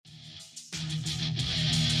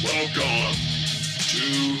Welcome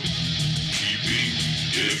to Keeping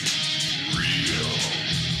It Real.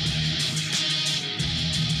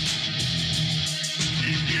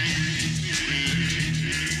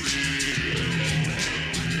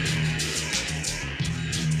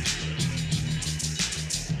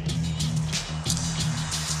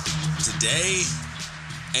 Today,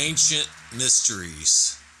 Ancient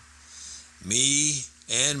Mysteries. Me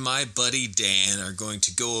and my buddy Dan are going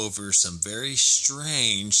to go over some very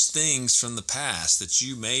strange things from the past that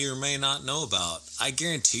you may or may not know about. I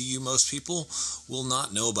guarantee you most people will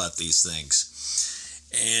not know about these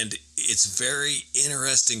things. And it's very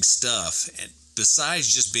interesting stuff. And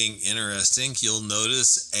besides just being interesting, you'll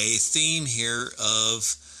notice a theme here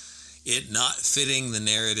of it not fitting the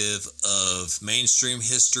narrative of mainstream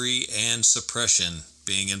history and suppression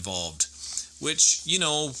being involved. Which, you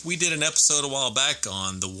know, we did an episode a while back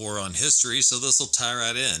on the war on history, so this will tie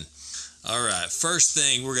right in. All right, first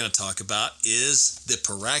thing we're going to talk about is the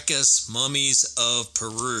Paracas mummies of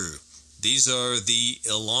Peru. These are the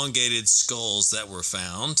elongated skulls that were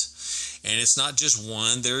found, and it's not just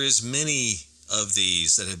one. There is many of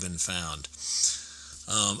these that have been found.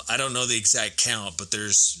 I don't know the exact count, but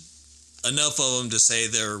there's enough of them to say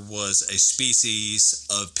there was a species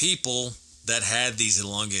of people that had these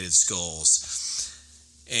elongated skulls.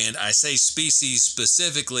 And I say species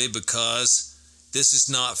specifically because this is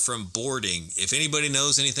not from boarding. If anybody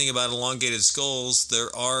knows anything about elongated skulls, there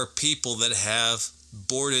are people that have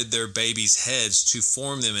boarded their babies' heads to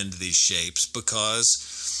form them into these shapes,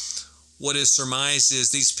 because what is surmised is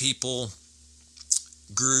these people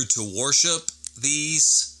grew to worship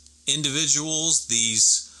these individuals,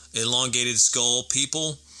 these elongated skull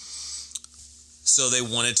people, so they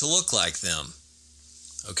wanted to look like them.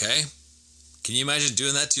 Okay? Can you imagine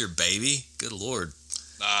doing that to your baby? Good Lord.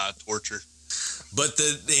 Torture. But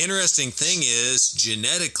the interesting thing is,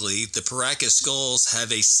 genetically, the Paracas skulls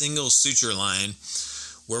have a single suture line,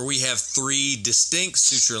 where we have 3 distinct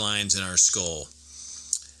suture lines in our skull,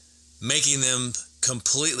 making them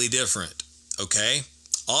completely different. Okay?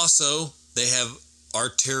 Also, they have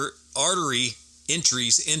artery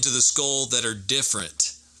entries into the skull that are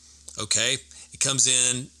different. Okay? It comes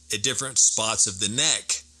in at different spots of the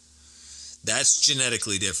neck. That's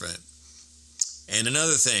genetically different. And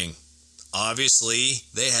another thing, obviously,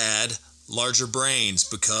 they had larger brains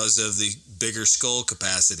because of the bigger skull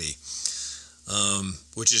capacity,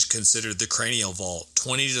 which is considered the cranial vault.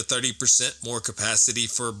 20 to 30% more capacity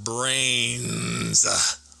for brains.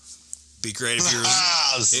 Be great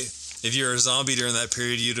if you're a zombie during that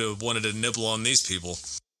period, you'd have wanted to nibble on these people.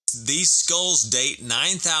 These skulls date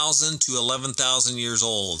 9,000 to 11,000 years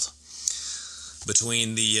old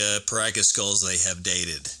between the Paracas skulls they have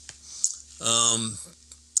dated.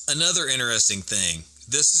 Another interesting thing,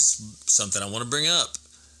 this is something I want to bring up.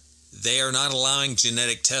 They are not allowing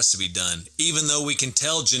genetic tests to be done, even though we can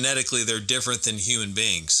tell genetically they're different than human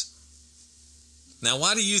beings. Now,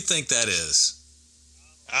 why do you think that is?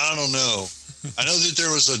 I don't know. I know that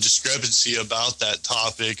there was a discrepancy about that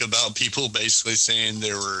topic, about people basically saying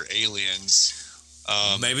there were aliens.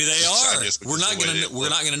 Maybe they are. We're not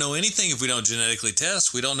going to know anything if we don't genetically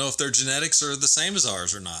test. We don't know if their genetics are the same as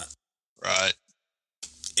ours or not. Right.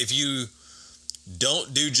 If you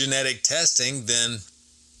don't do genetic testing, then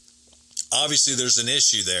obviously there's an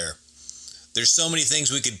issue there. There's so many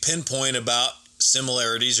things we could pinpoint about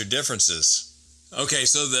similarities or differences. Okay,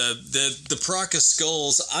 so the Paracas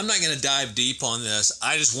skulls, I'm not going to dive deep on this.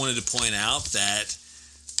 I just wanted to point out that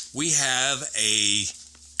we have a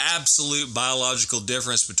absolute biological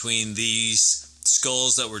difference between these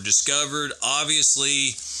skulls that were discovered.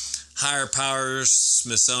 Obviously, higher powers,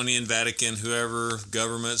 Smithsonian, Vatican, whoever,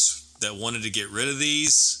 governments that wanted to get rid of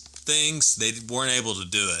these things, they weren't able to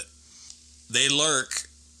do it. They lurk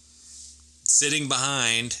sitting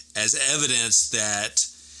behind as evidence that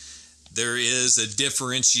there is a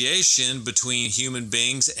differentiation between human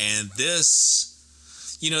beings and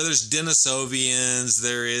this. You know, there's Denisovians,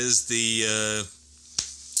 there is the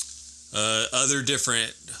other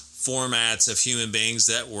different formats of human beings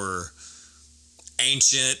that were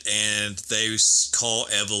ancient and they call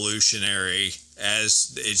evolutionary,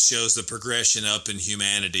 as it shows the progression up in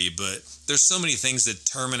humanity. But there's so many things that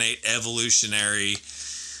terminate evolutionary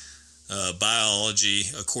biology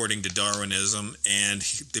according to Darwinism, and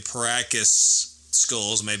the Paracas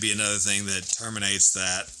skulls may be another thing that terminates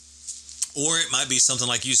that. Or it might be something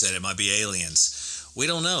like you said, it might be aliens. We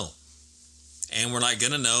don't know. And we're not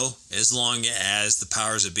going to know as long as the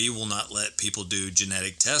powers that be will not let people do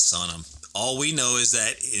genetic tests on them. All we know is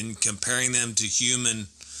that in comparing them to human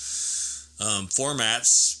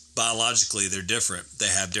formats, biologically they're different. They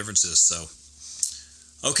have differences. So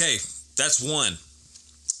Okay, that's one.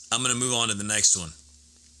 I'm going to move on to the next one.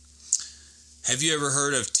 Have you ever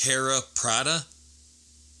heard of terra preta?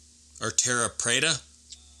 Or terra preta?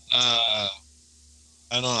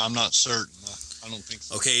 I'm not certain. I don't think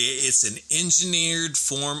so. Okay, it's an engineered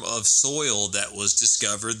form of soil that was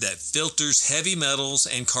discovered that filters heavy metals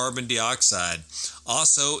and carbon dioxide.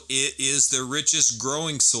 Also, it is the richest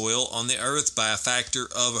growing soil on the earth by a factor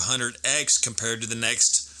of 100x compared to the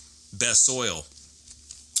next best soil.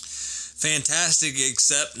 Fantastic,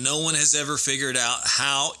 except no one has ever figured out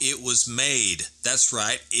how it was made. That's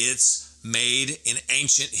right, it's made in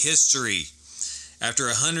ancient history. After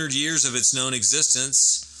 100 years of its known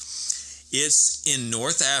existence, it's in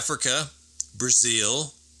North Africa,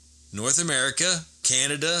 Brazil, North America,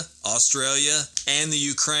 Canada, Australia, and the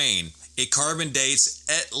Ukraine. It carbon dates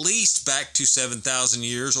at least back to 7,000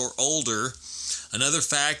 years or older. Another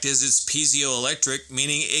fact is it's piezoelectric,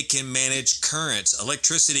 meaning it can manage currents,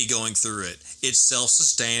 electricity going through it. It's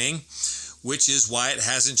self-sustaining, which is why it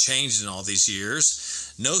hasn't changed in all these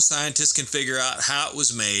years. No scientist can figure out how it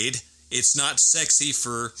was made. It's not sexy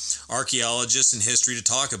for archaeologists and history to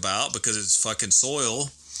talk about because it's fucking soil,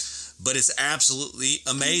 but it's absolutely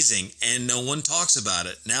amazing, and no one talks about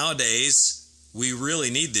it. Nowadays, we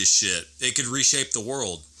really need this shit. It could reshape the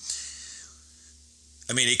world.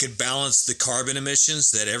 I mean, it could balance the carbon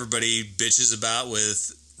emissions that everybody bitches about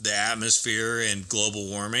with the atmosphere and global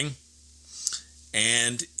warming.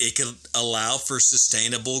 And it could allow for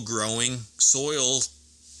sustainable growing soil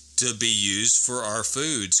to be used for our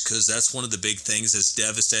foods, because that's one of the big things that's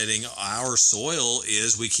devastating our soil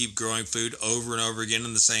is we keep growing food over and over again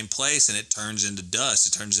in the same place, and it turns into dust.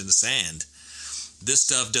 It turns into sand. This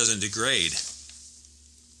stuff doesn't degrade.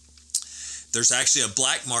 There's actually a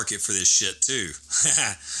black market for this shit too.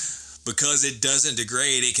 Because it doesn't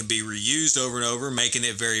degrade, it can be reused over and over, making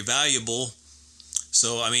it very valuable.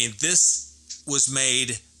 So, I mean, this was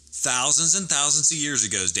made thousands and thousands of years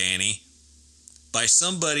ago, Danny, by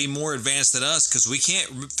somebody more advanced than us, because we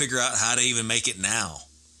can't figure out how to even make it now.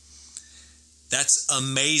 That's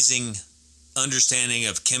amazing understanding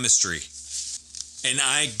of chemistry. And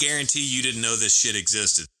I guarantee you didn't know this shit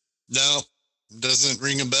existed. No, doesn't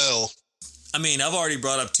ring a bell. I mean, I've already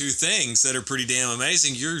brought up two things that are pretty damn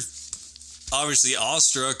amazing. You're obviously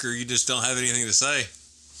awestruck, or you just don't have anything to say.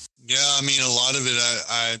 Yeah, I mean, a lot of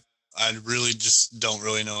it I really just don't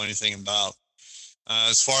really know anything about.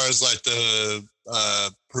 As far as like the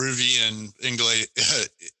Peruvian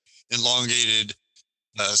elongated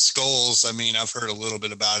skulls, I mean, I've heard a little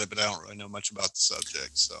bit about it, but I don't really know much about the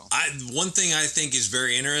subject. So, one thing I think is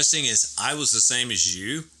very interesting is I was the same as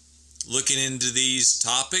you, looking into these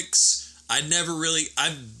topics. I've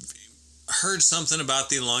heard something about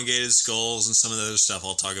the elongated skulls and some of the other stuff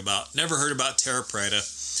I'll talk about. Never heard about terra preta,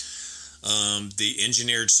 the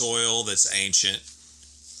engineered soil that's ancient.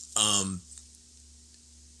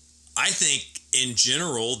 I think in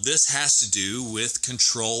general, this has to do with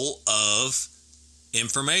control of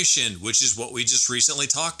information, which is what we just recently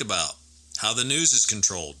talked about. How the news is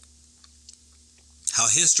controlled. How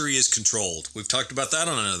history is controlled. We've talked about that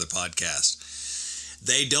on another podcast.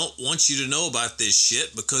 They don't want you to know about this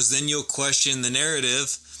shit because then you'll question the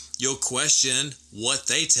narrative. You'll question what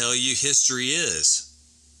they tell you history is.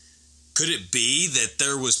 Could it be that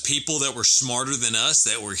there was people that were smarter than us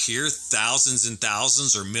that were here thousands and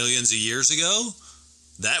thousands or millions of years ago?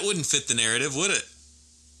 That wouldn't fit the narrative, would it?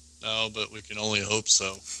 No, but we can only hope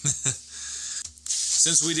so.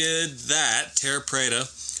 Since we did that, terra preta,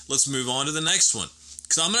 let's move on to the next one.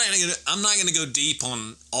 Because I'm not gonna go deep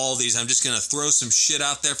on all these. I'm just gonna throw some shit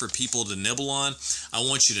out there for people to nibble on. I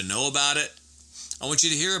want you to know about it. I want you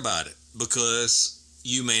to hear about it because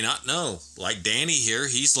you may not know. Like Danny here,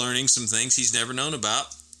 he's learning some things he's never known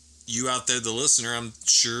about. You out there, the listener, I'm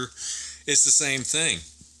sure it's the same thing.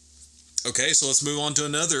 Okay, so let's move on to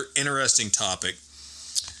another interesting topic.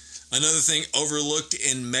 Another thing overlooked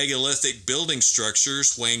in megalithic building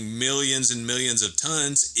structures weighing millions and millions of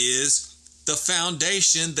tons is the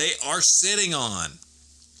foundation they are sitting on.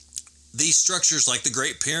 These structures, like the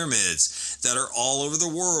Great Pyramids that are all over the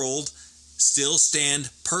world, still stand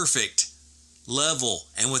perfect, level,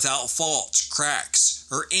 and without faults, cracks,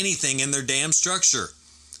 or anything in their damn structure.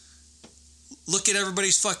 Look at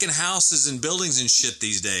everybody's fucking houses and buildings and shit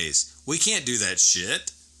these days. We can't do that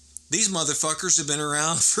shit. These motherfuckers have been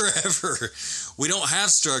around forever. We don't have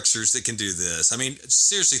structures that can do this. I mean,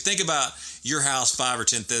 seriously, think about your house 5 or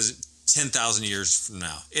 10,000 years from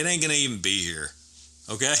now. It ain't going to even be here.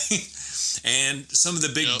 Okay? And some of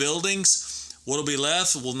the big buildings, what'll be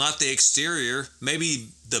left? Well, not the exterior. Maybe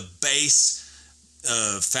the base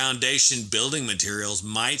foundation building materials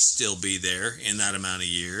might still be there in that amount of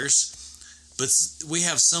years. But we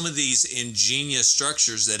have some of these ingenious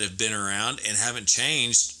structures that have been around and haven't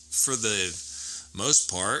changed for the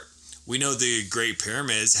most part. We know the Great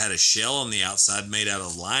Pyramids had a shell on the outside made out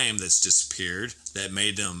of lime that's disappeared that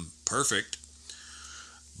made them perfect.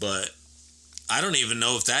 But I don't even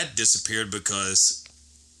know if that disappeared because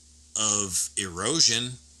of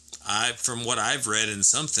erosion. From what I've read in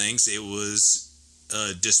some things, it was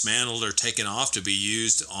dismantled or taken off to be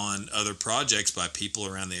used on other projects by people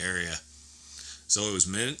around the area. So it was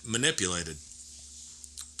manipulated.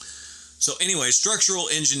 So anyway, structural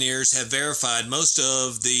engineers have verified most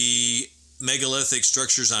of the megalithic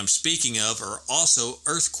structures I'm speaking of are also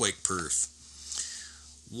earthquake proof.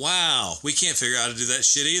 Wow, we can't figure out how to do that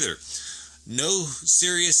shit either. No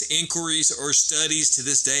serious inquiries or studies to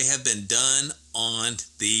this day have been done on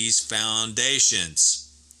these foundations.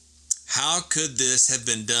 How could this have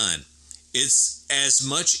been done? It's as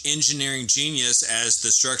much engineering genius as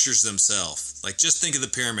the structures themselves. Like, just think of the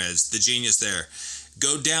pyramids, the genius there.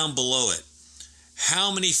 Go down below it.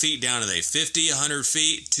 How many feet down are they? 50, 100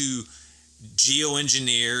 feet to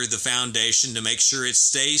geoengineer the foundation to make sure it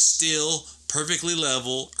stays still, perfectly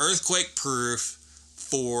level, earthquake proof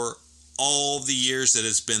for all the years that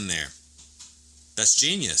it's been there. That's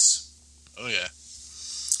genius. Oh, yeah.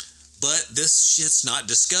 But this shit's not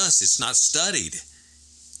discussed. It's not studied.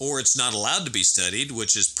 Or it's not allowed to be studied,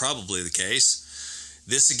 which is probably the case.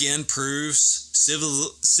 This again proves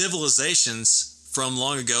civilizations from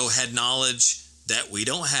long ago had knowledge that we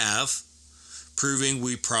don't have, proving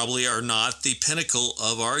we probably are not the pinnacle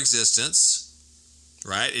of our existence,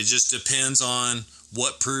 right? It just depends on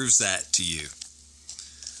what proves that to you.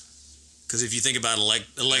 Because if you think about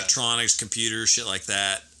electronics, computers, shit like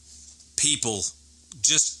that, people,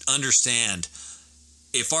 just understand,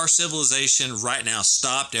 if our civilization right now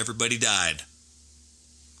stopped, everybody died.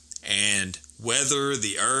 And weather,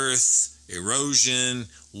 the earth, erosion,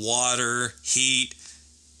 water, heat,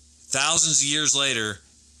 thousands of years later,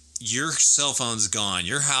 your cell phone's gone,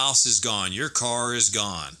 your house is gone, your car is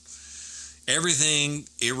gone. Everything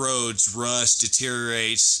erodes, rusts,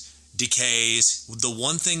 deteriorates, decays. The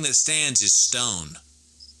one thing that stands is stone,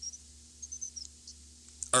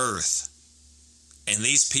 earth. And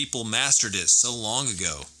these people mastered it so long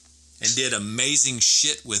ago and did amazing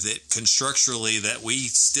shit with it constructurally that we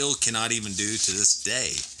still cannot even do to this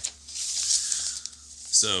day.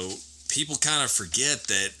 So people kind of forget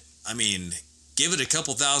that, I mean, give it a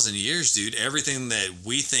couple thousand years, dude. Everything that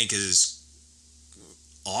we think is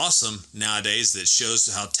awesome nowadays that shows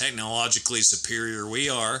how technologically superior we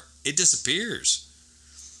are, it disappears.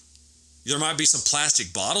 There might be some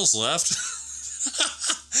plastic bottles left.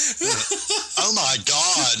 Oh my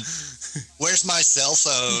God. Where's my cell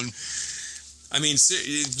phone? I mean,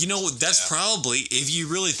 you know, that's probably, if you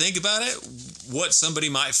really think about it, what somebody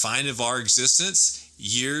might find of our existence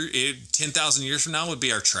 10,000 years from now would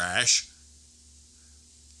be our trash.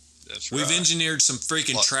 That's right. We've engineered some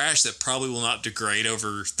freaking trash that probably will not degrade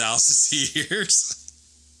over thousands of years.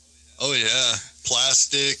 Oh, yeah.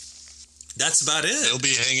 Plastic. That's about it. They'll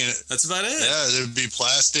be hanging. That's about it. Yeah, there'll be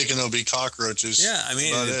plastic and there'll be cockroaches. Yeah, I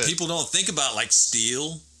mean, people don't think about, like,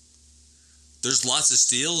 steel. There's lots of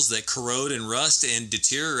steels that corrode and rust and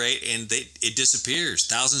deteriorate, and it disappears.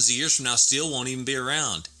 Thousands of years from now, steel won't even be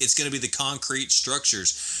around. It's going to be the concrete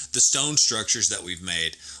structures, the stone structures that we've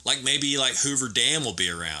made. Like, maybe like Hoover Dam will be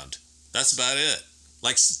around. That's about it.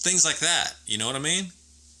 Like, things like that. You know what I mean?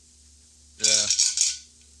 Yeah.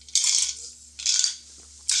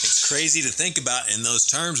 It's crazy to think about in those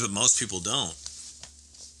terms, but most people don't.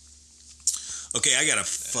 Okay, I got a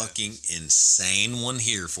fucking insane one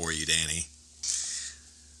here for you, Danny.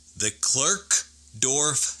 The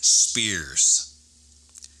Klerksdorf Spears.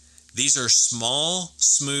 These are small,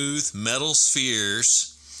 smooth metal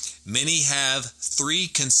spheres. Many have 3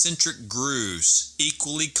 concentric grooves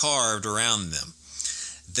equally carved around them.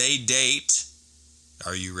 They date,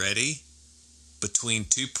 are you ready? Between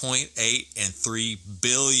 2.8 and 3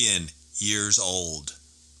 billion years old.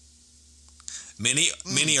 Many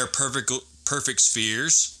are perfect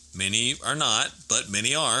spheres. Many are not, but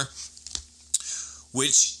many are.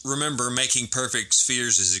 Which, remember, making perfect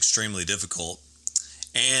spheres is extremely difficult.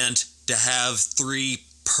 And to have 3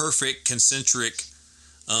 perfect concentric,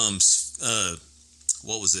 the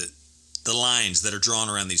lines that are drawn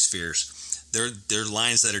around these spheres. They're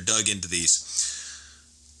lines that are dug into these.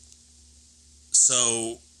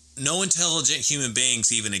 So, no intelligent human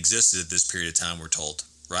beings even existed at this period of time, we're told,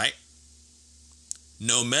 right?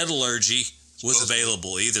 No metallurgy was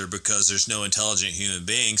available either because there's no intelligent human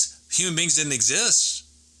beings. Human beings didn't exist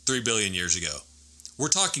 3 billion years ago. We're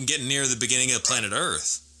talking getting near the beginning of planet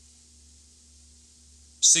Earth.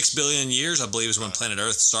 6 billion years, I believe, is when planet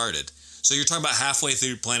Earth started. So you're talking about halfway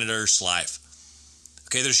through planet Earth's life.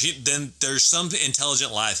 Okay, there's some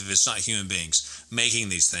intelligent life, if it's not human beings, making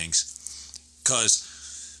these things. Because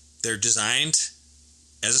they're designed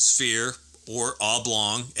as a sphere or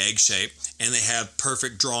oblong, egg-shaped, and they have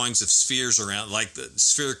perfect drawings of spheres around, like the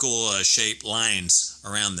spherical shaped lines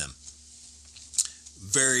around them.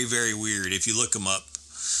 Very, very weird. If you look them up,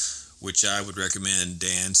 which I would recommend,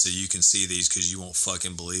 Dan, so you can see these because you won't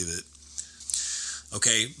fucking believe it.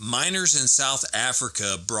 Okay, miners in South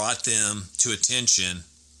Africa brought them to attention,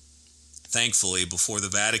 thankfully, before the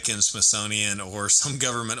Vatican, Smithsonian, or some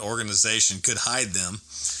government organization could hide them.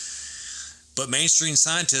 But mainstream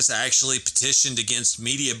scientists actually petitioned against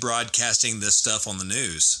media broadcasting this stuff on the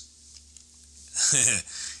news.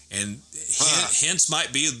 And hence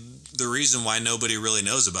might be the reason why nobody really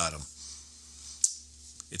knows about them.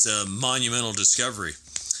 It's a monumental discovery.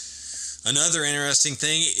 Another interesting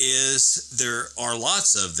thing is there are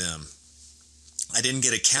lots of them. I didn't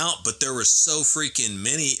get a count, but there were so freaking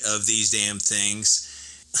many of these damn things.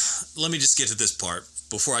 Let me just get to this part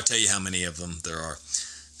before I tell you how many of them there are.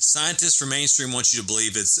 Scientists from mainstream want you to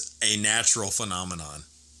believe it's a natural phenomenon,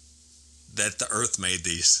 that the Earth made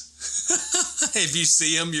these. If you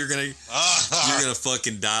see them, you're gonna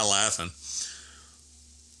fucking die laughing.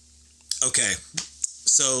 Okay.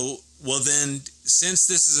 So, well then, since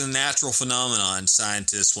this is a natural phenomenon,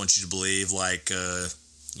 scientists want you to believe, like,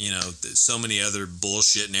 so many other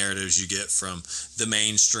bullshit narratives you get from the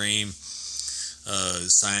mainstream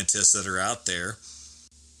scientists that are out there.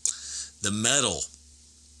 The metal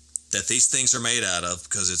that these things are made out of,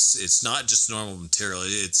 because it's not just normal material,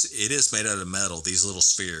 it is made out of metal, these little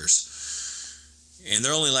spheres. And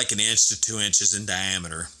they're only like 1 inch to 2 inches in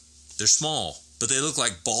diameter. They're small, but they look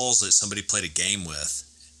like balls that somebody played a game with.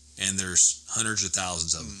 And there's hundreds of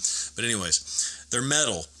thousands of them. But anyways, they're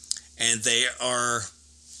metal. And the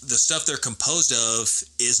stuff they're composed of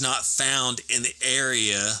is not found in the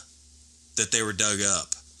area that they were dug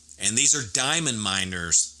up. And these are diamond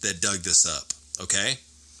miners that dug this up, okay?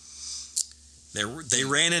 They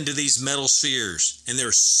ran into these metal spheres, and there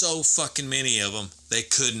were so fucking many of them, they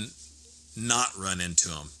couldn't not run into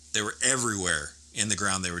them. They were everywhere in the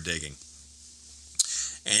ground they were digging.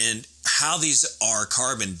 And how these are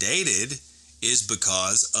carbon dated is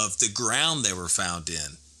because of the ground they were found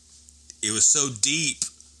in. It was so deep.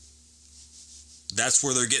 That's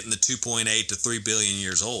where they're getting the 2.8 to 3 billion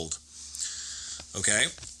years old.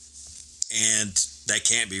 Okay? And that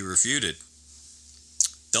can't be refuted.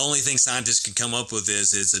 The only thing scientists can come up with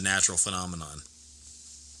is it's a natural phenomenon.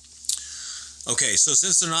 Okay, so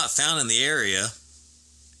since they're not found in the area,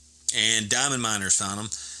 and diamond miners found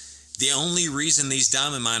them, the only reason these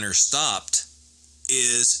diamond miners stopped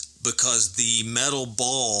is because the metal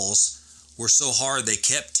balls were so hard they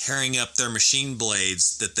kept tearing up their machine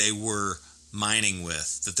blades that they were mining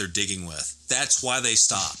with, that they're digging with. That's why they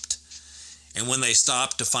stopped. And when they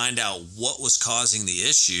stopped to find out what was causing the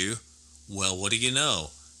issue, well, what do you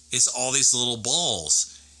know? It's all these little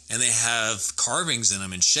balls, and they have carvings in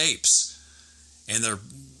them and shapes, and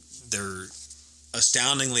they're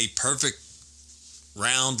astoundingly perfect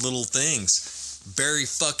round little things. Very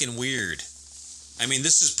fucking weird. I mean,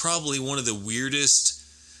 this is probably one of the weirdest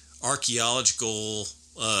archaeological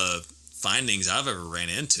findings I've ever ran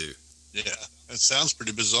into. Yeah, it sounds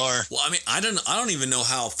pretty bizarre. Well, I mean, I don't even know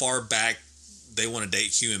how far back they want to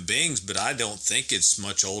date human beings, but I don't think it's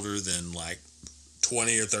much older than like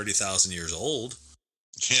 20 or 30,000 years old.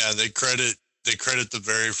 Yeah, they credit the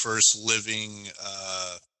very first living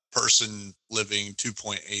person living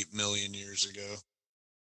 2.8 million years ago.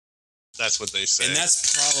 That's what they say. And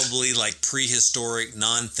that's probably like prehistoric,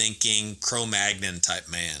 non-thinking, Cro-Magnon type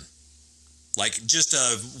man. Like just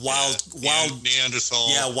a wild Neanderthal.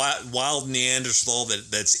 Yeah, wild Neanderthal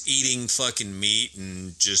that's eating fucking meat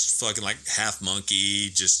and just fucking like half monkey,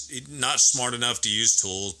 just not smart enough to use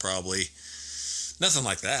tools, probably. Nothing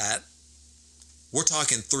like that. We're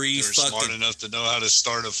talking They're smart enough to know how to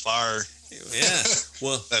start a fire. Yeah,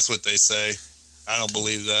 well, that's what they say. I don't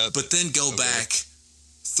believe that. But then go back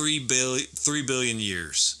 3 billion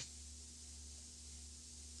years.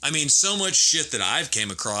 I mean, so much shit that I've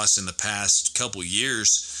came across in the past couple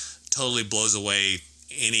years totally blows away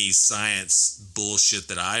any science bullshit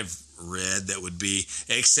that I've read that would be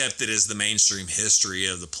accepted as the mainstream history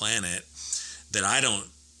of the planet, that I don't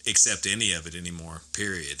accept any of it anymore,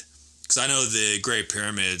 period. Because I know the Great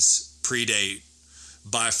Pyramids predate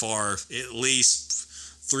by far at least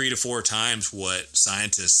 3 to 4 times what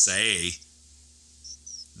scientists say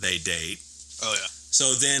they date. Oh, yeah.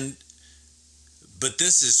 So then But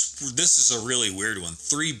this is a really weird one.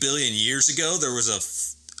 3 billion years ago, there was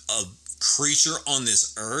a creature on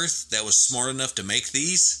this earth that was smart enough to make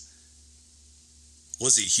these.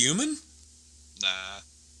 Was it human? Nah.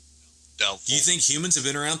 Doubtful. Do you think humans have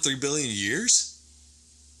been around 3 billion years?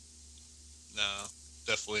 No,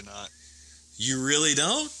 definitely not. You really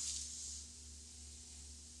don't?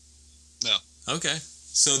 No. Okay.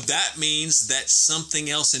 So that means that something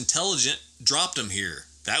else intelligent dropped them here.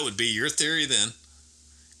 That would be your theory then.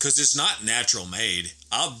 Because it's not natural made.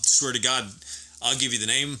 I'll swear to God, I'll give you the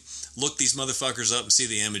name. Look these motherfuckers up and see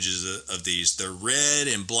the images of these. They're red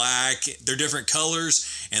and black. They're different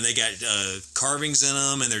colors, and they got carvings in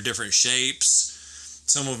them, and they're different shapes.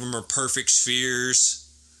 Some of them are perfect spheres.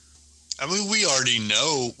 I mean, we already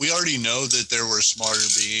know that there were smarter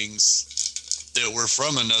beings that were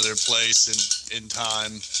from another place in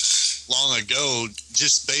time long ago,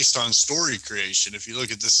 just based on story creation. If you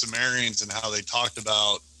look at the Sumerians and how they talked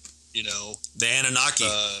about, you know, the Anunnaki,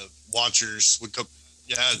 Watchers would come.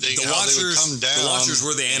 Yeah, they would come down. The Watchers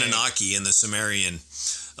were the Anunnaki in the Sumerian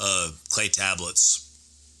clay tablets.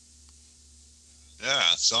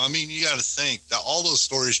 Yeah, so I mean, you got to think that all those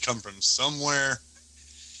stories come from somewhere.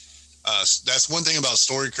 That's one thing about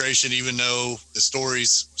story creation. Even though the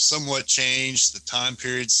stories somewhat change, the time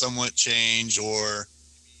period somewhat change, or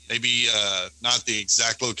maybe not the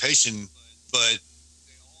exact location, but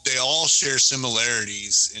they all share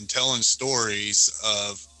similarities in telling stories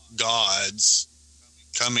of gods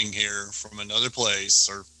coming here from another place,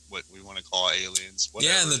 or what we want to call aliens,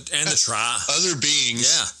 whatever. Yeah, and the other beings.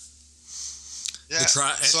 Yeah. Yeah.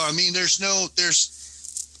 So I mean, they just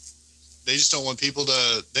don't want people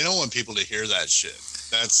to. They don't want people to hear that shit.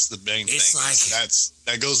 That's the main thing.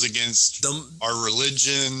 That goes against our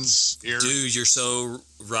religions here. Dude, you're so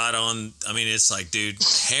right on. I mean, it's like, dude,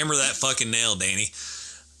 hammer that fucking nail, Danny.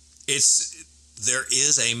 There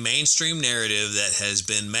is a mainstream narrative that has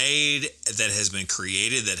been made, that has been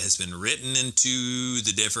created, that has been written into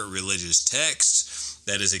the different religious texts,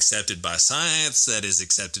 that is accepted by science, that is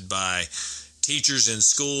accepted by teachers in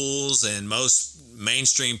schools and most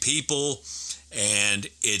mainstream people, and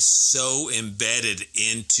it's so embedded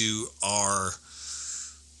into our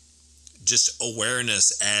just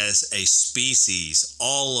awareness as a species,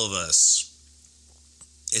 all of us.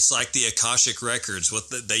 It's like the Akashic Records with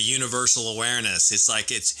the universal awareness. It's like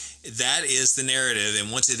that is the narrative, and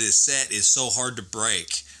once it is set, it's so hard to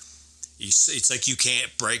break. It's like you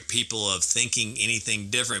can't break people of thinking anything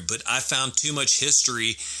different. But I found too much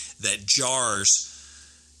history that jars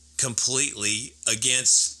completely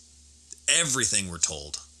against everything we're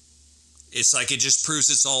told. It's like it just proves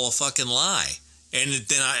it's all a fucking lie. And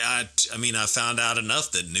then I found out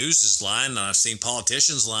enough that news is lying, and I've seen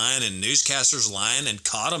politicians lying and newscasters lying and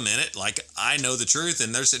caught them in it. Like, I know the truth,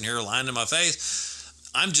 and they're sitting here lying to my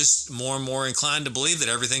face. I'm just more and more inclined to believe that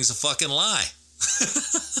everything's a fucking lie.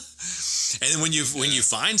 And when you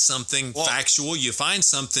find something factual, you find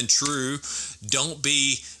something true, don't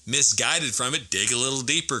be misguided from it. Dig a little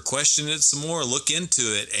deeper, question it some more, look into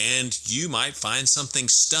it, and you might find something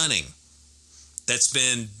stunning that's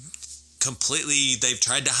been completely, they've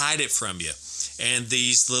tried to hide it from you. And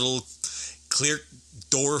these little clear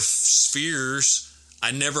dwarf spheres,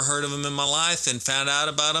 I never heard of them in my life, and found out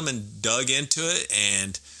about them and dug into it.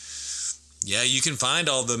 And yeah, you can find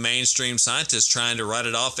all the mainstream scientists trying to write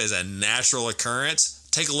it off as a natural occurrence.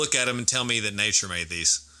 Take a look at them and tell me that nature made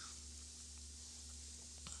these.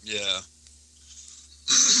 Yeah.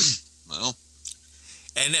 Well,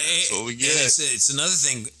 and that's what we get. It's another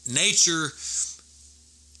thing. Nature,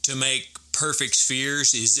 to make perfect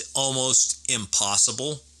spheres, is almost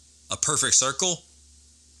impossible. A perfect circle,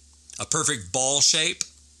 a perfect ball shape,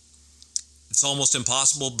 it's almost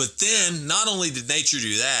impossible. But then, not only did nature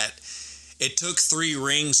do that, it took 3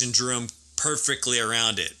 rings and drew them perfectly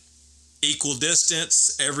around it. Equal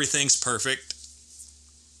distance, everything's perfect.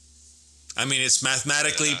 I mean, it's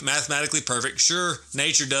mathematically perfect. Sure,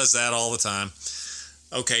 nature does that all the time.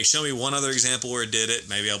 Okay, show me one other example where it did it.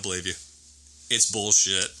 Maybe I'll believe you. It's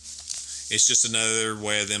bullshit. It's just another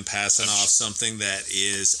way of them passing off something that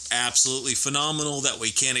is absolutely phenomenal that we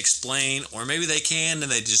can't explain, or maybe they can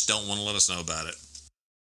and they just don't want to let us know about it.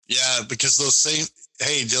 Yeah, because those same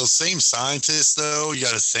scientists, though, you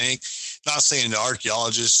got to think, not saying the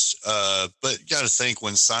archaeologists, but you got to think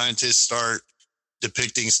when scientists start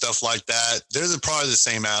depicting stuff like that, they're probably the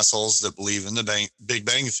same assholes that believe in the Big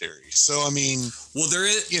Bang Theory. So, I mean... Well, there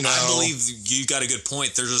is... I believe you got a good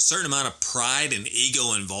point. There's a certain amount of pride and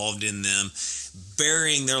ego involved in them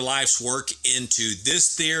burying their life's work into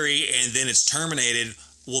this theory, and then it's terminated.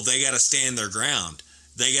 Well, they got to stand their ground.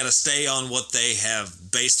 They got to stay on what they have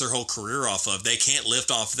base their whole career off of. They can't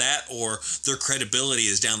lift off that, or their credibility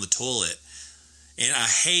is down the toilet. And I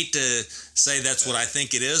hate to say that's what I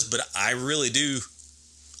think it is, but I really do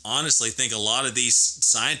honestly think a lot of these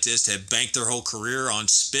scientists have banked their whole career on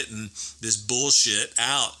spitting this bullshit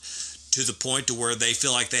out to the point to where they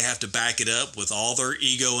feel like they have to back it up with all their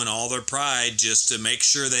ego and all their pride just to make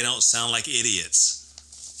sure they don't sound like idiots.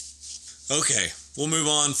 Okay, we'll move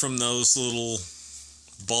on from those little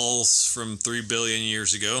balls from 3 billion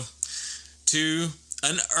years ago to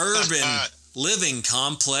an urban living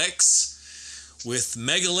complex with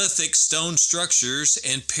megalithic stone structures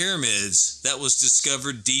and pyramids that was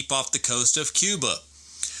discovered deep off the coast of Cuba.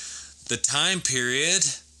 The time period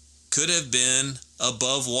could have been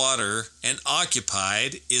above water and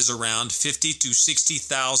occupied is around 50 to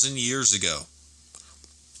 60,000 years ago.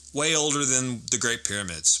 Way older than the Great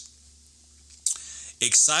Pyramids.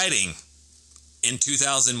 Exciting in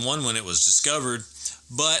 2001 when it was discovered,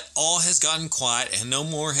 but all has gotten quiet and no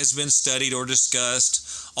more has been studied or discussed,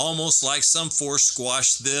 almost like some force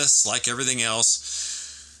squashed this, like everything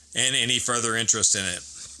else, and any further interest in it.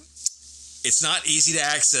 It's not easy to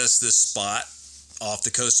access this spot off the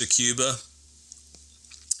coast of Cuba.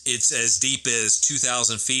 It's as deep as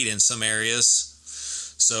 2,000 feet in some areas,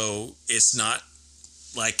 so it's not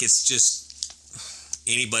like it's just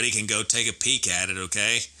anybody can go take a peek at it,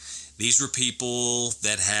 okay? These were people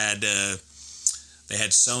that had they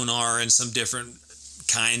had sonar and some different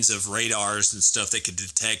kinds of radars and stuff that could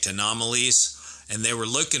detect anomalies, and they were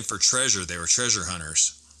looking for treasure. They were treasure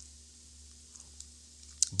hunters.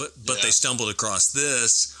 But they stumbled across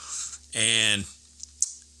this, and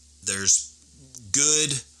there's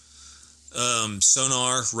good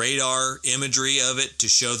sonar, radar imagery of it to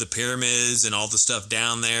show the pyramids and all the stuff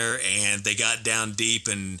down there, and they got down deep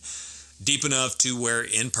enough to where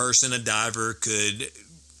in person a diver could,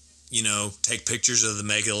 take pictures of the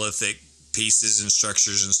megalithic pieces and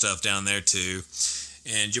structures and stuff down there too.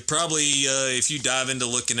 And you probably, if you dive into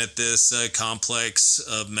looking at this complex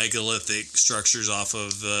of megalithic structures off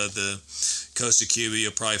of the coast of Cuba,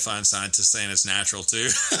 you'll probably find scientists saying it's natural too.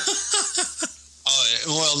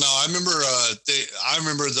 Well, no, I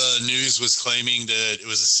remember the news was claiming that it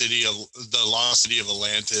was the lost city of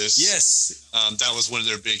Atlantis. Yes. That was one of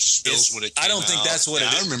their big spills when it came out. I don't think that's what it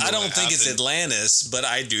is. I don't think it's happened. Atlantis, but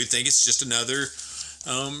I do think it's just another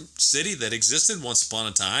city that existed once upon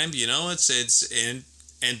a time.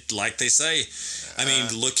 And like they say, I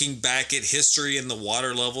mean, looking back at history and the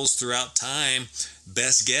water levels throughout time,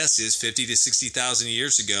 best guess is 50 to 60,000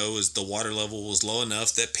 years ago is the water level was low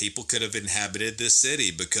enough that people could have inhabited this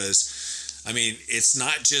city. Because, I mean, it's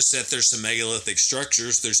not just that there's some megalithic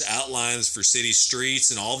structures. There's outlines for city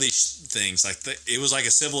streets and all these things. It was like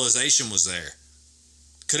a civilization was there.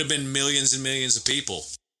 Could have been millions and millions of people.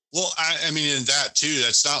 Well, I mean, in that too,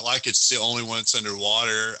 that's not like it's the only one that's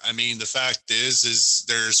underwater. I mean, the fact is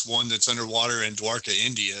there's one that's underwater in Dwarka,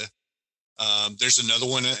 India. There's another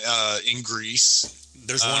one in Greece.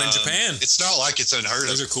 There's one in Japan. It's not like it's unheard of.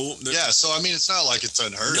 Those are cool. Yeah, so I mean, it's not like it's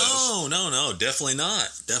unheard of. No, definitely not.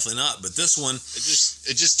 Definitely not. But this one,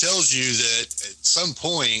 it just tells you that at some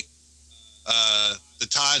point, the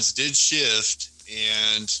tides did shift,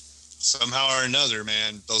 and somehow or another,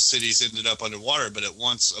 man, those cities ended up underwater. But at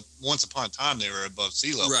once upon a time, they were above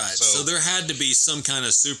sea level. Right. So there had to be some kind of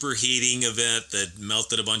superheating event that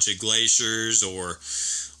melted a bunch of glaciers or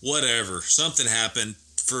whatever. Something happened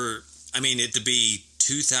for, it to be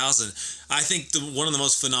 2,000. I think one of the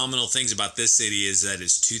most phenomenal things about this city is that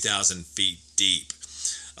it's 2,000 feet deep.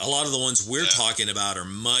 A lot of the ones we're talking about are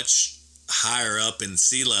much higher up in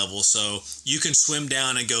sea level, so you can swim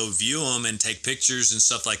down and go view them and take pictures and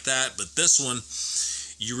stuff like that, but this one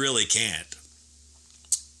you really can't.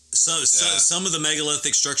 Some of the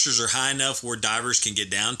megalithic structures are high enough where divers can get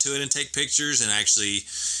down to it and take pictures and actually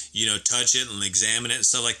touch it and examine it and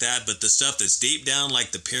stuff like that, but the stuff that's deep down,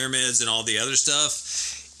 like the pyramids and all the other stuff,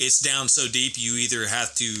 it's down so deep you either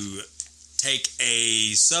have to take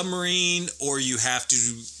a submarine or you have to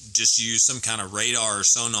just use some kind of radar or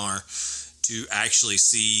sonar to actually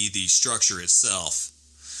see the structure itself.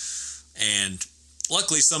 And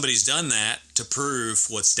luckily somebody's done that to prove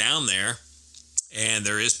what's down there, and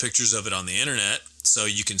there is pictures of it on the internet, so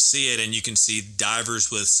you can see it, and you can see divers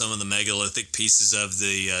with some of the megalithic pieces of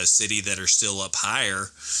the city that are still up higher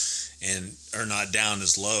and are not down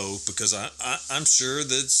as low, because I'm sure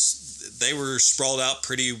that they were sprawled out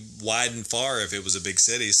pretty wide and far if it was a big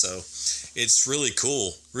city. So it's really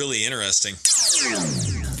cool, really interesting.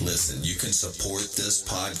 Listen, you can support this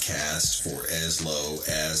podcast for as low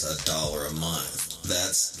as $1 a month.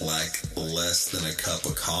 That's like less than a cup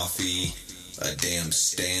of coffee, a damn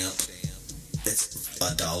stamp, It's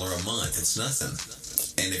 $1 a month. It's nothing.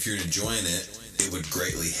 And if you're enjoying it, it would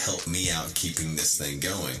greatly help me out keeping this thing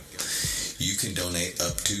going. You can donate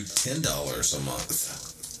up to $10 a month.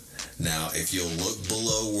 Now, if you'll look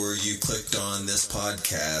below where you clicked on this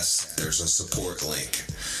podcast, there's a support link.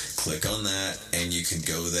 Click on that, and you can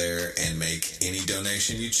go there and make any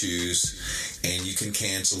donation you choose, and you can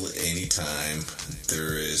cancel at any time.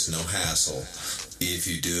 There is no hassle. If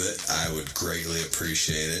you do it, I would greatly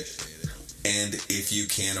appreciate it. And if you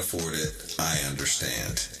can't afford it, I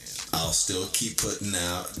understand. I'll still keep putting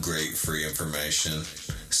out great free information,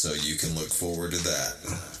 so you can look forward to that.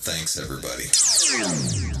 Thanks, everybody.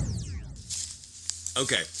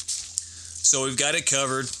 Okay, so we've got it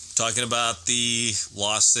covered, talking about the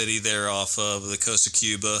lost city there off of the coast of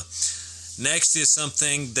Cuba. Next is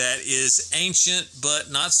something that is ancient, but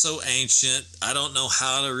not so ancient. I don't know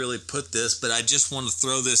how to really put this, but I just want to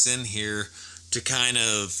throw this in here to kind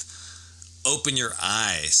of open your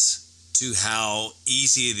eyes to how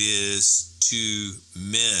easy it is to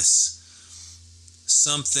miss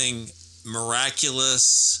something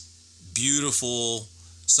miraculous, beautiful,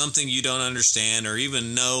 something you don't understand or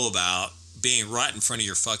even know about being right in front of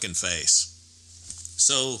your fucking face.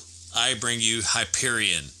 So I bring you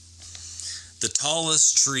Hyperion, the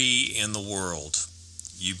tallest tree in the world.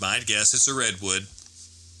 You might guess it's a redwood.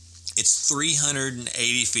 It's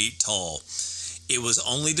 380 feet tall. It was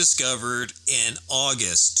only discovered in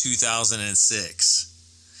August 2006.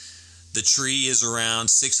 The tree is around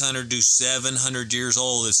 600 to 700 years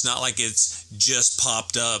old. It's not like it's just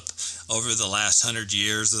popped up over the last 100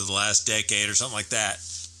 years or the last decade or something like that.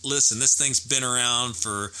 Listen, this thing's been around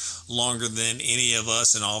for longer than any of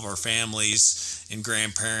us and all of our families and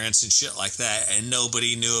grandparents and shit like that, and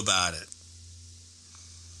nobody knew about it.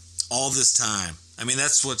 All this time. I mean,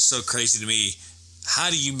 that's what's so crazy to me. How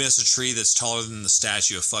do you miss a tree that's taller than the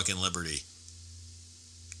Statue of fucking Liberty?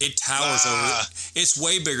 It towers over. It's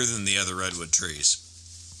way bigger than the other redwood trees.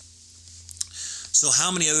 So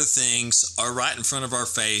how many other things are right in front of our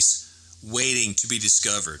face waiting to be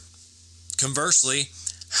discovered? Conversely,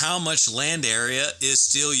 how much land area is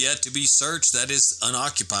still yet to be searched that is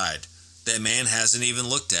unoccupied, that man hasn't even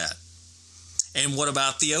looked at? And what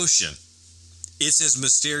about the ocean? It's as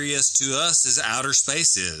mysterious to us as outer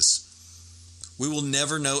space is. We will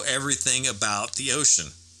never know everything about the ocean.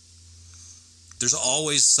 There's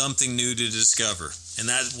always something new to discover. And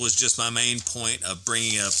that was just my main point of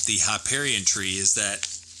bringing up the Hyperion tree, is that,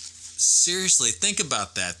 seriously, think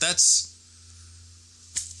about that. That's,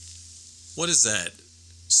 what is that?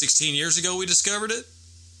 16 years ago we discovered it?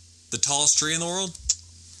 The tallest tree in the world?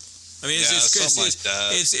 I mean,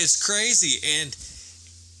 it's crazy. And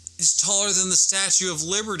it's taller than the Statue of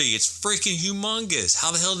Liberty. It's freaking humongous.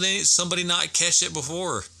 How the hell did somebody not catch it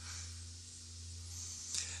before?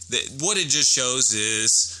 What it just shows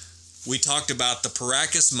is, we talked about the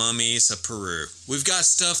Paracas mummies of Peru. We've got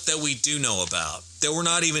stuff that we do know about, that we're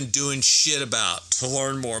not even doing shit about to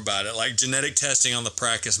learn more about it, like genetic testing on the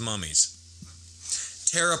Paracas mummies.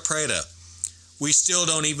 Terra Preta. We still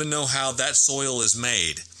don't even know how that soil is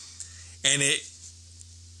made. And it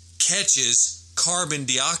catches carbon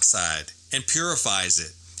dioxide and purifies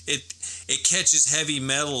it. It catches heavy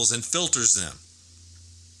metals and filters them.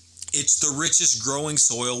 It's the richest growing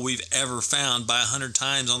soil we've ever found by 100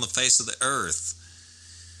 times on the face of the earth.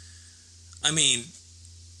 I mean,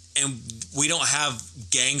 and we don't have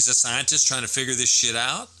gangs of scientists trying to figure this shit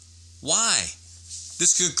out? Why?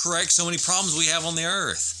 This could correct so many problems we have on the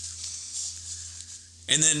earth.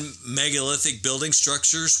 And then megalithic building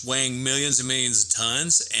structures weighing millions and millions of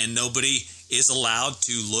tons, and nobody is allowed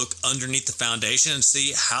to look underneath the foundation and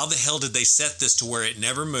see how the hell did they set this to where it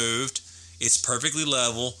never moved. It's perfectly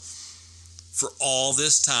level for all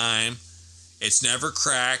this time. It's never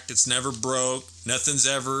cracked. It's never broke. Nothing's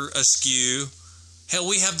ever askew. Hell,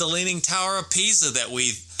 we have the Leaning Tower of Pisa that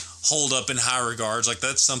we hold up in high regards. Like,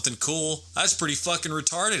 that's something cool. That's pretty fucking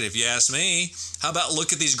retarded if you ask me. How about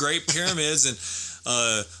look at these great pyramids and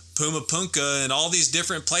Pumapunka and all these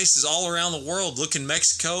different places all around the world. Look in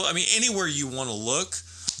Mexico. I mean, anywhere you want to look.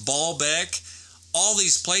 Baalbek. All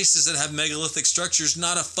these places that have megalithic structures,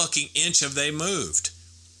 not a fucking inch have they moved.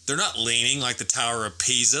 They're not leaning like the Tower of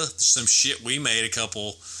Pisa, some shit we made a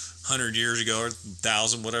couple 100 years ago or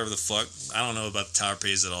 1,000, whatever the fuck. I don't know about the Tower of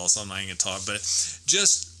Pisa at all, so I'm not even going to talk. But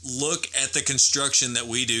just look at the construction that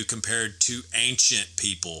we do compared to ancient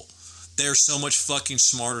people. They're so much fucking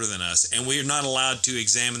smarter than us, and we are not allowed to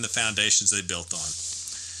examine the foundations they built on.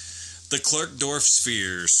 The Klerkdorf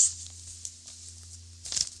spheres,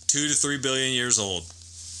 2 to 3 billion years old.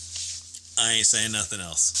 I ain't saying nothing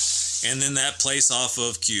else. And then that place off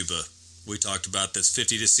of Cuba, we talked about, that's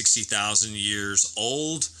 50 to 60,000 years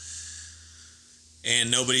old,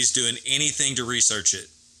 and nobody's doing anything to research it.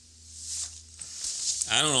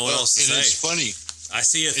 I don't know what else to say. It's funny. I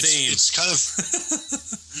see a theme. It's kind of,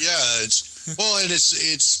 yeah, and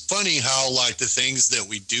it's funny how, like, the things that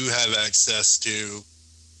we do have access to,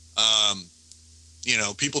 you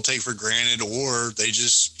know, people take for granted, or they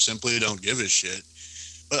just simply don't give a shit.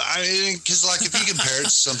 But I mean, because, like, if you compare it to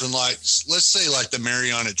something like, let's say, like the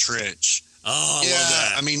Mariana Trench. Oh, I love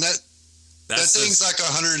that. I mean, that thing's like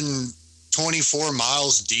 124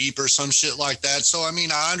 miles deep or some shit like that. So, I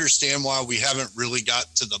mean, I understand why we haven't really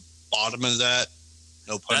got to the bottom of that.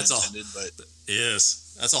 No pun intended, but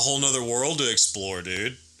yes, that's a whole nother world to explore,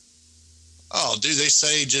 dude. Oh, dude, they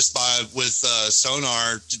say just with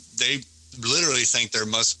sonar, they literally think there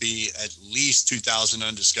must be at least 2,000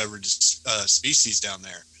 undiscovered species down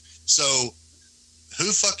there. So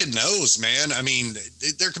who fucking knows, man? I mean,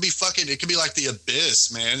 there could be it could be like the abyss,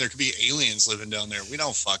 man. There could be aliens living down there. We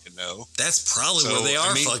don't fucking know. That's probably where they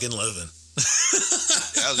are fucking living.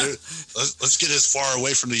 Yeah, let's get as far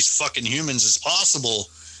away from these fucking humans as possible.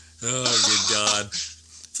 Oh, good God.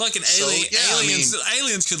 Fucking aliens.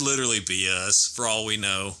 Aliens could literally be us, for all we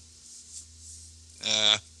know.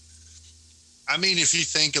 I mean, if you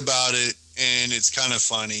think about it, and it's kind of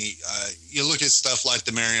funny, you look at stuff like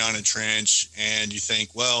the Mariana Trench, and you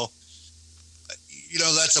think, well, you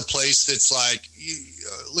know, that's a place that's like,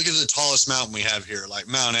 look at the tallest mountain we have here, like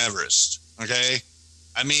Mount Everest, okay?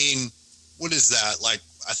 I mean, what is that? Like,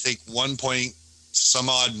 I think 1 point some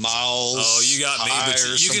odd miles. Oh, you got me. But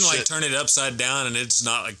you can, like, shit. turn it upside down, and it's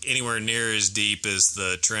not, like, anywhere near as deep as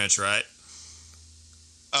the trench, right?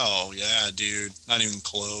 Oh, yeah, dude. Not even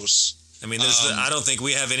close. I mean, I don't think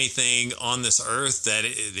we have anything on this earth that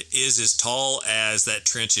is as tall as that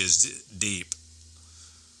trench is deep.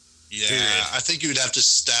 Yeah, Period. I think you would have to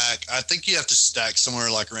stack. I think you have to stack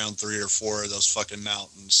somewhere like around 3 or 4 of those fucking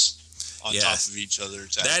mountains on top of each other.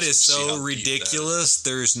 That is so ridiculous.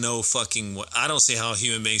 There's no fucking way. I don't see how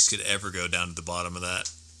human beings could ever go down to the bottom of that.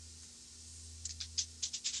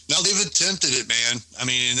 Now, they've attempted it, man. I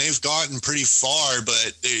mean, and they've gotten pretty far,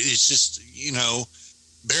 but it's just, you know,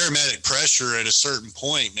 barometric pressure at a certain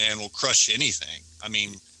point, man, will crush anything. I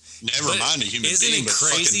mean, never mind a human being, but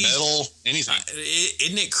fucking metal, anything.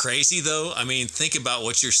 Isn't it crazy, though? I mean, think about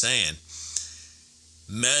what you're saying.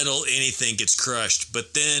 Metal, anything gets crushed.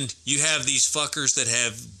 But then you have these fuckers that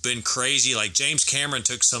have been crazy. Like James Cameron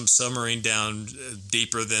took some submarine down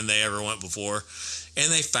deeper than they ever went before,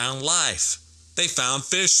 and they found life. They found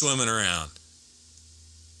fish swimming around.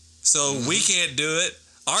 So we can't do it.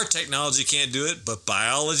 Our technology can't do it, but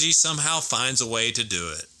biology somehow finds a way to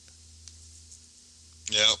do it.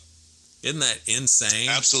 Yep. Isn't that insane?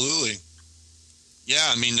 Absolutely. Yeah,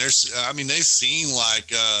 I mean, they've seen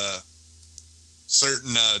like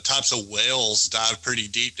certain types of whales dive pretty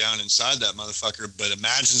deep down inside that motherfucker, but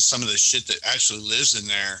imagine some of the shit that actually lives in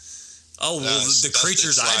there. Oh, well, the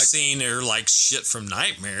creatures I've seen are like shit from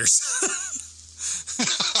nightmares.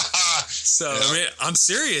 So, yeah. I mean, I'm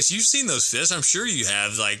serious. You've seen those fish. I'm sure you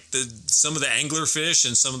have. Like some of the anglerfish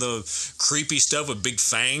and some of the creepy stuff with big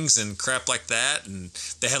fangs and crap like that. And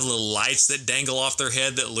they have little lights that dangle off their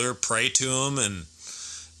head that lure prey to them. And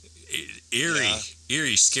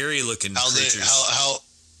eerie, scary looking creatures. How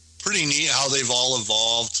pretty neat how they've all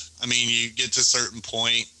evolved. I mean, you get to a certain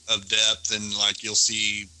point of depth and like you'll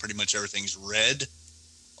see pretty much everything's red.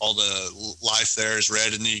 All the life there is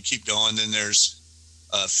red, and then you keep going. Then there's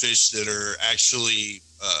fish that are actually,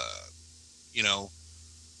 you know,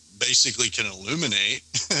 basically can illuminate.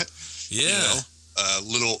 Yeah.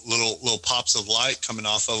 You know, little pops of light coming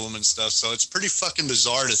off of them and stuff. So it's pretty fucking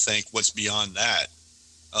bizarre to think what's beyond that.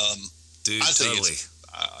 Dude, I think totally.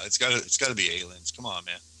 It's got to be aliens. Come on,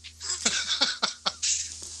 man.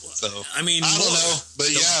 So I mean, I don't know, but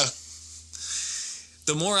yeah.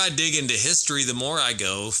 The more I dig into history, the more I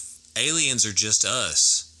go, aliens are just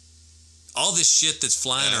us. All this shit that's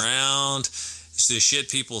flying around, the shit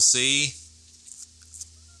people see.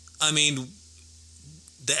 I mean,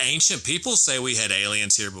 the ancient people say we had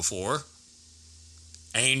aliens here before.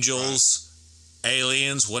 Angels,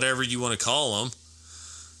 aliens, whatever you want to call them.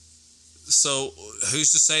 So who's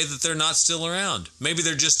to say that they're not still around? Maybe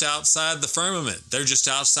they're just outside the firmament. They're just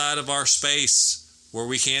outside of our space where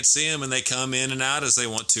we can't see them, and they come in and out as they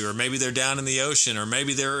want to. Or maybe they're down in the ocean, or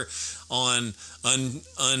maybe they're on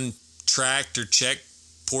untracked or checked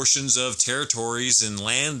portions of territories and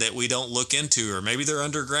land that we don't look into, or maybe they're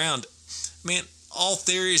underground. Man, all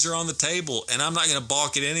theories are on the table, and I'm not going to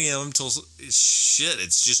balk at any of them until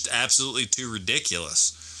it's just absolutely too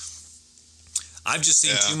ridiculous. I've just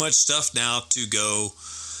seen too much stuff now to go,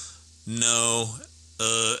 no,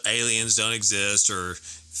 aliens don't exist, or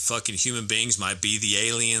fucking human beings might be the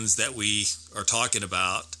aliens that we are talking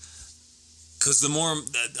about. Because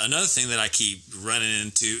another thing that I keep running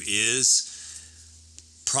into is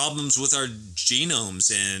problems with our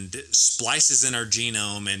genomes and splices in our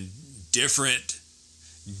genome and different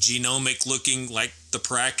genomic looking, like the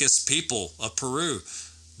Paracas people of Peru.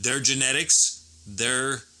 Their genetics,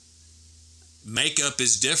 their makeup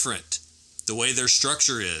is different. The way their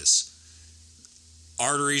structure is.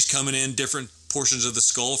 Arteries coming in different portions of the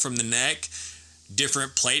skull from the neck,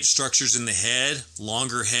 different plate structures in the head,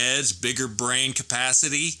 longer heads, bigger brain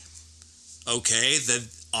capacity. Okay, then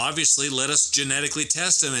obviously let us genetically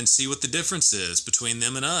test them and see what the difference is between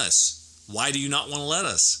them and us. Why do you not want to let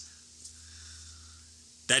us?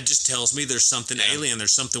 That just tells me there's something alien,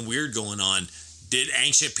 there's something weird going on. Did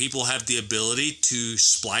ancient people have the ability to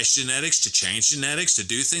splice genetics, to change genetics, to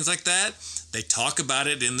do things like that? They talk about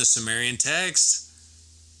it in the Sumerian text.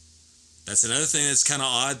 That's another thing that's kind of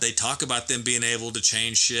odd. They talk about them being able to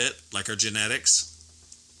change shit, like our genetics.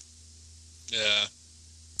 Yeah.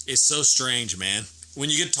 It's so strange, man. When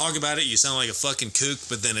you get to talk about it, you sound like a fucking kook,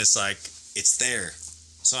 but then it's like, it's there.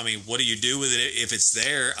 So, I mean, what do you do with it if it's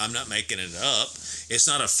there? I'm not making it up. It's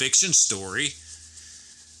not a fiction story.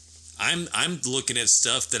 I'm looking at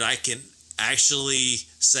stuff that I can actually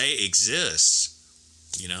say exists,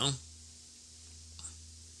 you know?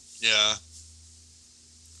 Yeah.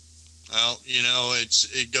 Well, you know,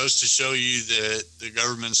 it goes to show you that the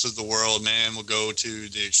governments of the world, man, will go to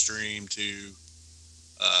the extreme to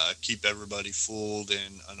keep everybody fooled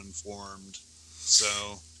and uninformed.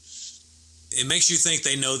 So it makes you think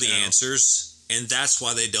they know the answers, and that's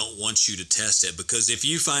why they don't want you to test it. Because if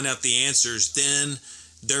you find out the answers, then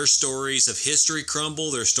their stories of history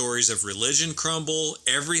crumble, their stories of religion crumble,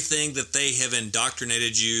 everything that they have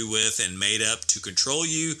indoctrinated you with and made up to control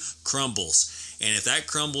you crumbles. And if that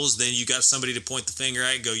crumbles, then you got somebody to point the finger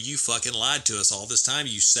at and go, you fucking lied to us all this time,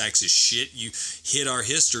 you sacks of shit. You hid our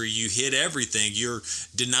history. You hid everything. You're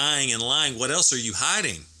denying and lying. What else are you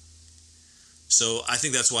hiding? So I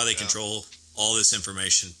think that's why they control all this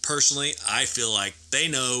information. Personally, I feel like they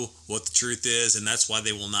know what the truth is, and that's why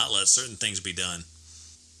they will not let certain things be done.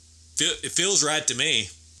 It feels right to me.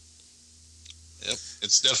 Yep.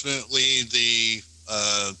 It's definitely the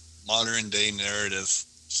modern day narrative.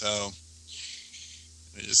 So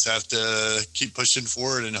we just have to keep pushing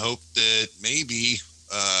forward and hope that maybe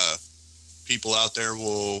people out there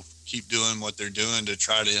will keep doing what they're doing to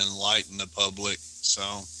try to enlighten the public. So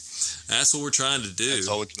that's what we're trying to do. That's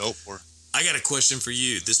all we can hope for. I got a question for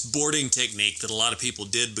you. This boarding technique that a lot of people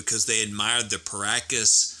did because they admired the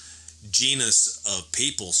Paracas genus of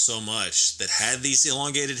people so much that had these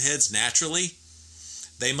elongated heads naturally,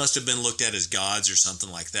 they must have been looked at as gods or something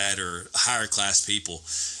like that, or higher class people,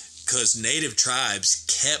 because native tribes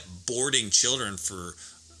kept boarding children for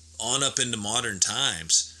on up into modern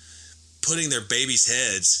times, putting their babies'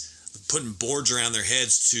 heads, putting boards around their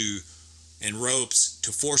heads and ropes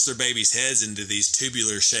to force their babies' heads into these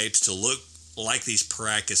tubular shapes to look like these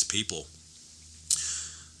Paracas people.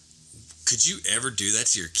 Could you ever do that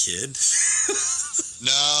to your kid?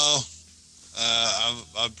 No.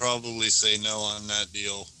 I'd probably say no on that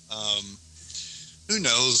deal. Who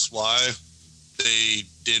knows why they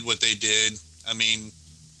did what they did? I mean,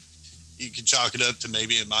 you could chalk it up to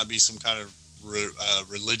maybe it might be some kind of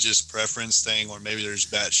religious preference thing, or maybe there's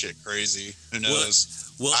batshit crazy. Who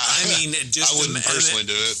knows? Well, I mean, just I wouldn't personally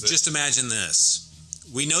do it. But just imagine this.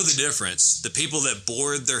 We know the difference. The people that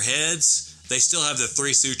board their heads, they still have the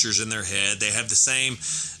 3 sutures in their head. They have the same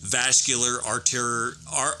vascular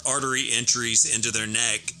artery entries into their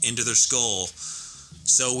neck, into their skull.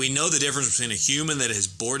 So we know the difference between a human that has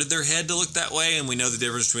boarded their head to look that way, and we know the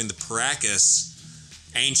difference between the Paracas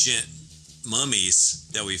ancient mummies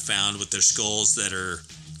that we found with their skulls that are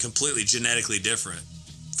completely genetically different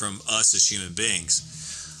from us as human beings.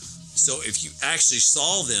 So if you actually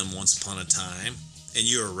saw them once upon a time, and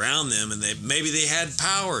you're around them, and maybe they had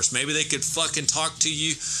powers. Maybe they could fucking talk to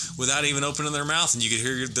you without even opening their mouth, and you could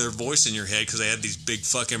hear their voice in your head because they had these big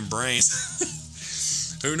fucking brains.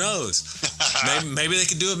 Who knows? Maybe they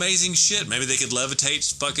could do amazing shit. Maybe they could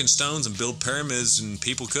levitate fucking stones and build pyramids, and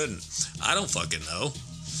people couldn't. I don't fucking know.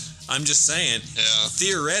 I'm just saying,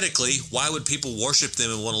 theoretically, why would people worship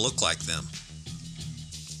them and want to look like them?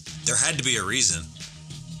 There had to be a reason.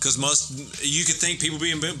 Because you could think people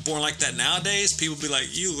being born like that nowadays, people be like,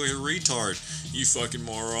 you look a retard, you fucking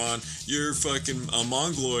moron, you're fucking a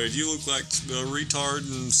mongoloid, you look like a retard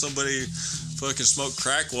and somebody fucking smoked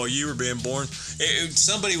crack while you were being born.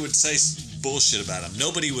 Somebody would say bullshit about him.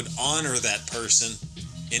 Nobody would honor that person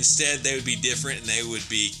Instead, they would be different and they would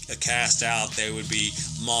be cast out. They would be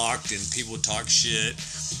mocked and people would talk shit.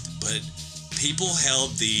 But people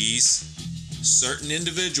held these certain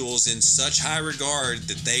individuals in such high regard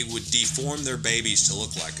that they would deform their babies to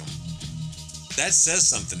look like them. That says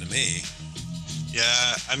something to me.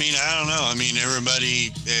 Yeah, I mean, I don't know. I mean,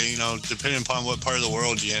 everybody, you know, depending upon what part of the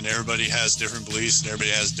world you're in, everybody has different beliefs and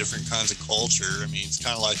everybody has different kinds of culture. I mean, it's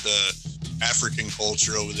kind of like the African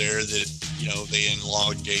culture over there that, you know, they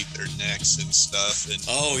elongate their necks and stuff. And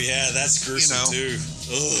oh, yeah, that's gruesome, too.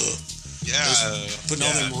 Ugh. Yeah. Putting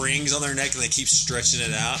all them rings on their neck and they keep stretching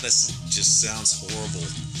it out. That just sounds horrible.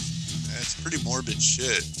 That's pretty morbid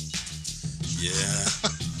shit. Yeah.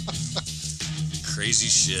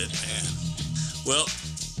 Crazy shit, man. Well,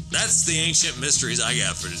 that's the ancient mysteries I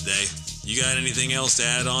got for today. You got anything else to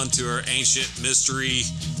add on to our ancient mystery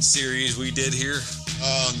series we did here?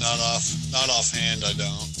 Oh, not offhand, I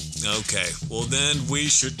don't. Okay, well then we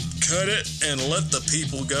should cut it and let the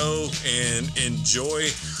people go and enjoy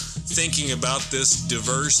thinking about this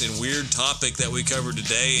diverse and weird topic that we covered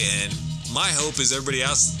today. And my hope is everybody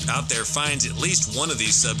else out there finds at least one of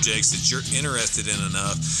these subjects that you're interested in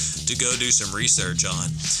enough to go do some research on.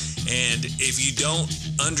 And if you don't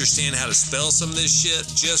understand how to spell some of this shit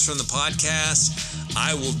just from the podcast,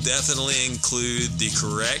 I will definitely include the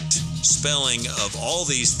correct spelling of all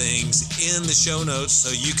these things in the show notes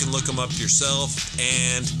so you can look them up yourself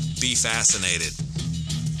and be fascinated.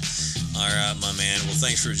 All right, my man. Well,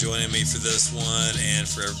 thanks for joining me for this one, and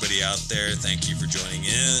for everybody out there, thank you for joining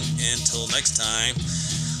in. Until next time,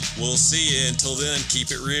 we'll see you. Until then,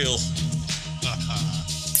 keep it real.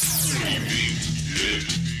 Keeping it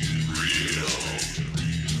real.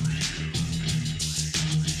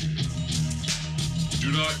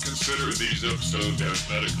 Do not consider these episodes as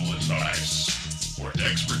medical advice or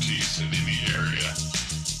expertise in any area.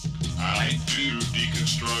 I do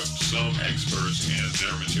deconstruct some experts and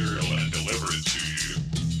their material and deliver it to you,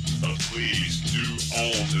 but please do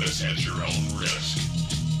all this at your own risk.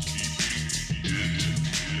 Keeping it